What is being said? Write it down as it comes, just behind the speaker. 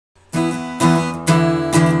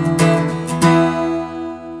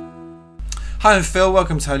Hi, I'm Phil,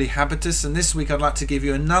 welcome to Holy Habitus, and this week I'd like to give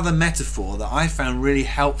you another metaphor that I found really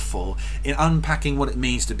helpful in unpacking what it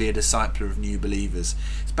means to be a discipler of new believers.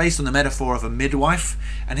 It's based on the metaphor of a midwife,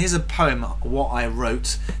 and here's a poem, what I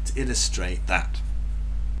wrote to illustrate that.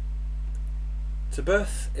 To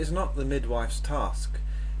birth is not the midwife's task,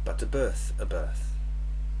 but to birth a birth.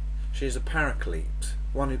 She is a paraclete,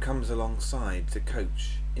 one who comes alongside to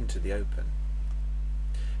coach into the open.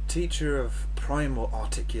 Teacher of primal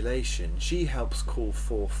articulation, she helps call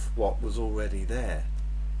forth what was already there.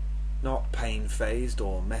 Not pain-phased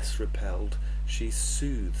or mess-repelled, she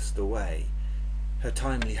soothes the way. Her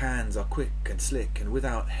timely hands are quick and slick and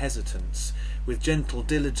without hesitance. With gentle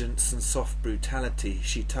diligence and soft brutality,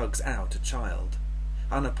 she tugs out a child.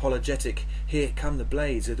 Unapologetic, here come the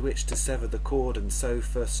blades with which to sever the cord and so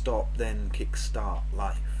first stop, then kick-start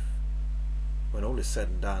life. When all is said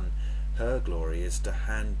and done, her glory is to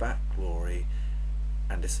hand back glory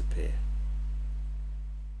and disappear.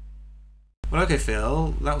 Well, okay,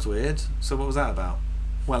 Phil, that was weird. So what was that about?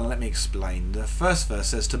 Well, let me explain. The first verse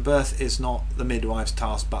says, to birth is not the midwife's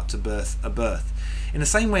task, but to birth a birth. In the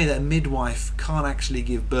same way that a midwife can't actually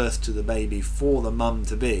give birth to the baby for the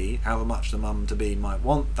mum-to-be, however much the mum-to-be might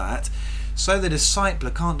want that, so the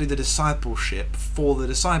discipler can't do the discipleship for the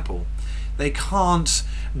disciple. They can't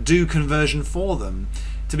do conversion for them.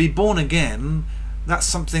 To be born again, that's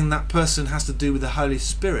something that person has to do with the Holy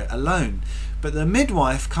Spirit alone. But the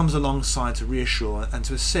midwife comes alongside to reassure and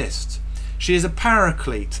to assist. She is a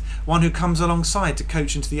paraclete, one who comes alongside to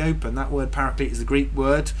coach into the open. That word paraclete is the Greek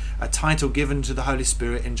word, a title given to the Holy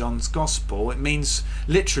Spirit in John's Gospel. It means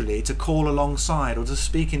literally to call alongside or to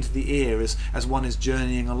speak into the ear as one is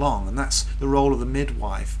journeying along. And that's the role of the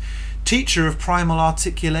midwife. Teacher of primal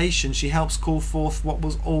articulation, she helps call forth what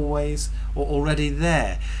was always or already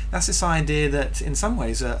there. That's this idea that in some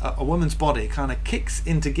ways a woman's body kind of kicks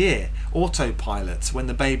into gear, autopilot, when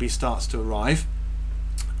the baby starts to arrive.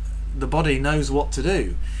 The body knows what to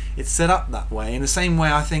do. It's set up that way. In the same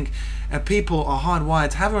way, I think people are hardwired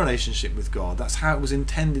to have a relationship with God. That's how it was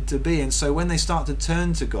intended to be. And so when they start to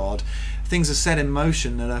turn to God, things are set in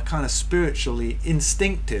motion that are kind of spiritually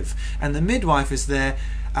instinctive. And the midwife is there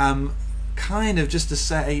kind of just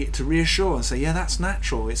to reassure and say, yeah, that's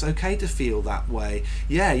natural, it's okay to feel that way.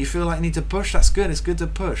 Yeah, you feel like you need to push, that's good, it's good to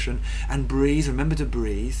push, and breathe, remember to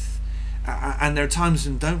breathe. And there are times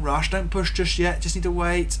when don't rush, don't push just yet, just need to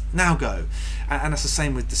wait, now go. And that's the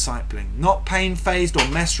same with discipling. Not pain-phased or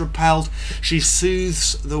mess-repelled, she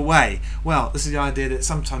soothes the way. Well, this is the idea that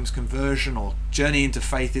sometimes conversion or journey into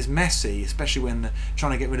faith is messy, especially when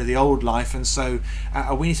trying to get rid of the old life, and so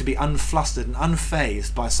we need to be unflustered and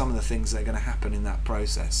unfazed by some of the things that are going to happen in that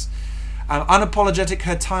process. Unapologetic,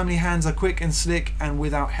 her timely hands are quick and slick and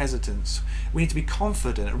without hesitance. We need to be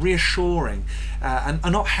confident, reassuring, and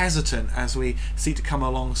not hesitant as we seek to come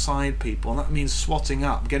alongside people. And that means swatting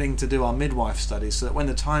up, getting to do our midwife studies so that when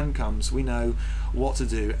the time comes we know what to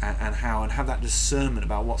do and how, and have that discernment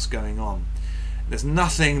about what's going on. There's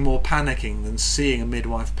nothing more panicking than seeing a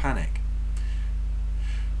midwife panic.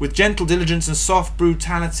 With gentle diligence and soft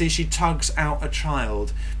brutality, she tugs out a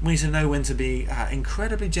child. We need to know when to be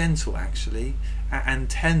incredibly gentle, actually, and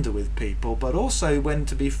tender with people, but also when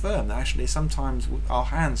to be firm. Actually, sometimes our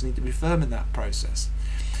hands need to be firm in that process.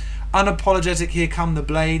 Unapologetic, here come the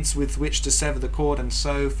blades with which to sever the cord, and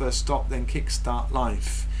so first stop, then kick-start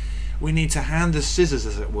life. We need to hand the scissors,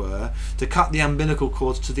 as it were, to cut the umbilical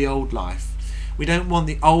cords to the old life. We don't want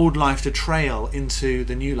the old life to trail into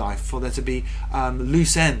the new life, for there to be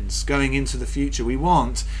loose ends going into the future. We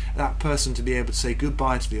want that person to be able to say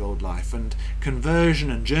goodbye to the old life, and conversion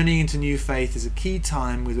and journeying into new faith is a key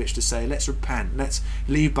time with which to say, let's repent, let's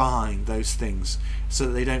leave behind those things so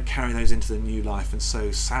that they don't carry those into the new life and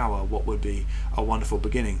so sour what would be a wonderful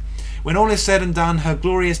beginning. When all is said and done, her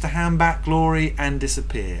glory is to hand back glory and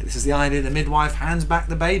disappear. This is the idea the midwife hands back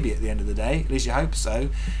the baby at the end of the day, at least you hope so.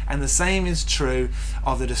 And the same is true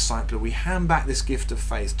of the discipler. We hand back this gift of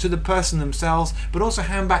faith to the person themselves, but also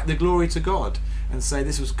hand back the glory to God and say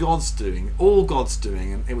this was God's doing, all God's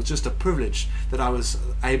doing, and it was just a privilege that I was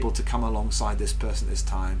able to come alongside this person at this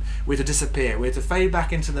time. We're to disappear, we're to fade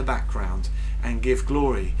back into the background and give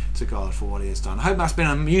glory to God for what he has done. I hope that's been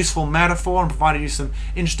a useful metaphor and provided you some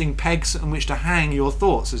interesting pegs on which to hang your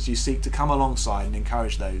thoughts as you seek to come alongside and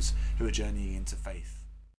encourage those who are journeying into faith.